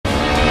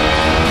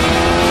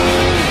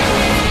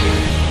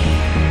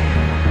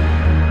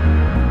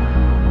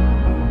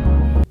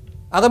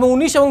আগামী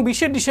 19 এবং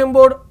 20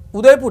 ডিসেম্বর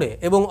উদয়পুরে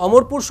এবং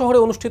অমরপুর শহরে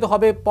অনুষ্ঠিত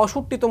হবে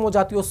 65তম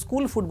জাতীয়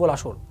স্কুল ফুটবল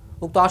আসর।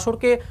 উক্ত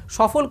আসরকে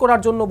সফল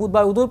করার জন্য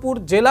বুধবার উদয়পুর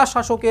জেলা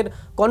শাসকের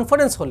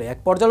কনফারেন্স হলে এক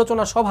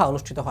পর্যালোচনা সভা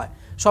অনুষ্ঠিত হয়।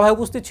 সভায়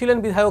উপস্থিত ছিলেন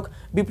বিধায়ক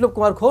বিপ্লব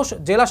কুমার ঘোষ,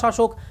 জেলা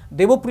শাসক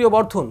দেবপ্রিয়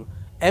বর্ধন,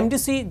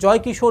 এমডিসি জয়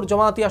কিশোর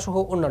জমাতিয়া সহ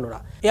অন্যান্যরা।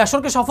 এই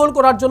আসরকে সফল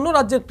করার জন্য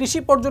রাজ্যের কৃষি,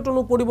 পর্যটন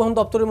ও পরিবহন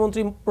দপ্তরের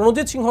মন্ত্রী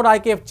প্রণজিৎ সিংহ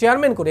রায়কে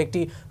চেয়ারম্যান করে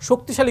একটি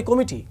শক্তিশালী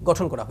কমিটি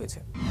গঠন করা হয়েছে।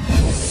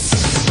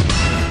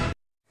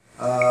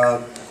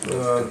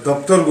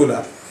 দপ্তরগুলা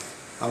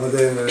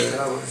আমাদের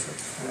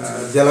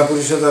জেলা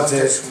পরিষদ আছে,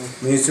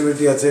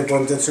 মিউনিসিপ্যালিটি আছে,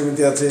 পঞ্চায়েত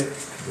সমিতি আছে,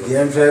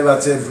 ডিএম সাহেব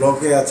আছে,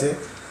 ব্লকে আছে,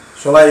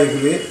 সবাই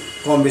এগুলি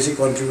কম বেশি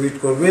কন্ট্রিবিউট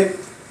করবে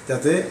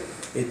যাতে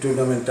এই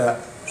টুর্নামেন্টটা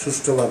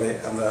সুষ্ঠুভাবে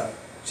আমরা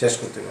শেষ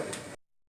করতে পারি।